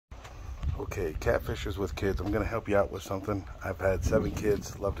Okay, catfishers with kids, I'm going to help you out with something. I've had 7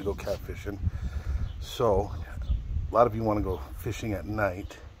 kids, love to go catfishing. So, a lot of you want to go fishing at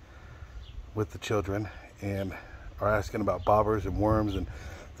night with the children and are asking about bobbers and worms, and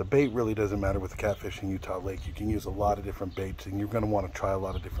the bait really doesn't matter with the catfish in Utah Lake. You can use a lot of different baits and you're going to want to try a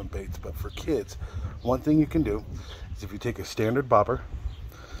lot of different baits. But for kids, one thing you can do is if you take a standard bobber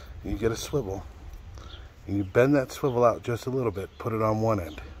and you get a swivel and you bend that swivel out just a little bit, put it on one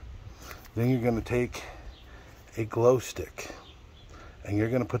end. Then you're going to take a glow stick and you're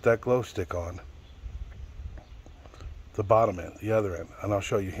going to put that glow stick on the bottom end, the other end, and I'll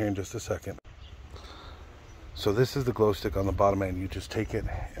show you here in just a second. So this is the glow stick on the bottom end. You just take it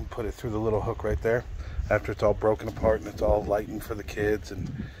and put it through the little hook right there. After it's all broken apart and it's all lightened for the kids and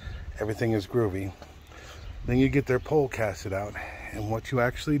everything is groovy, then you get their pole casted out, and what you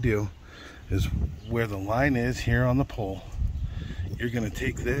actually do is where the line is here on the pole, you're going to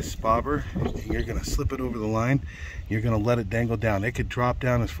take this bobber and you're going to slip it over the line. You're going to let it dangle down. It could drop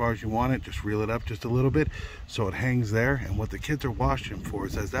down as far as you want it. Just reel it up just a little bit so it hangs there. And what the kids are watching for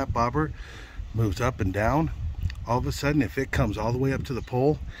is as that bobber moves up and down, all of a sudden if it comes all the way up to the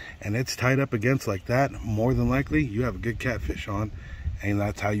pole and it's tied up against like that, more than likely you have a good catfish on, and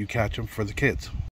that's how you catch them for the kids.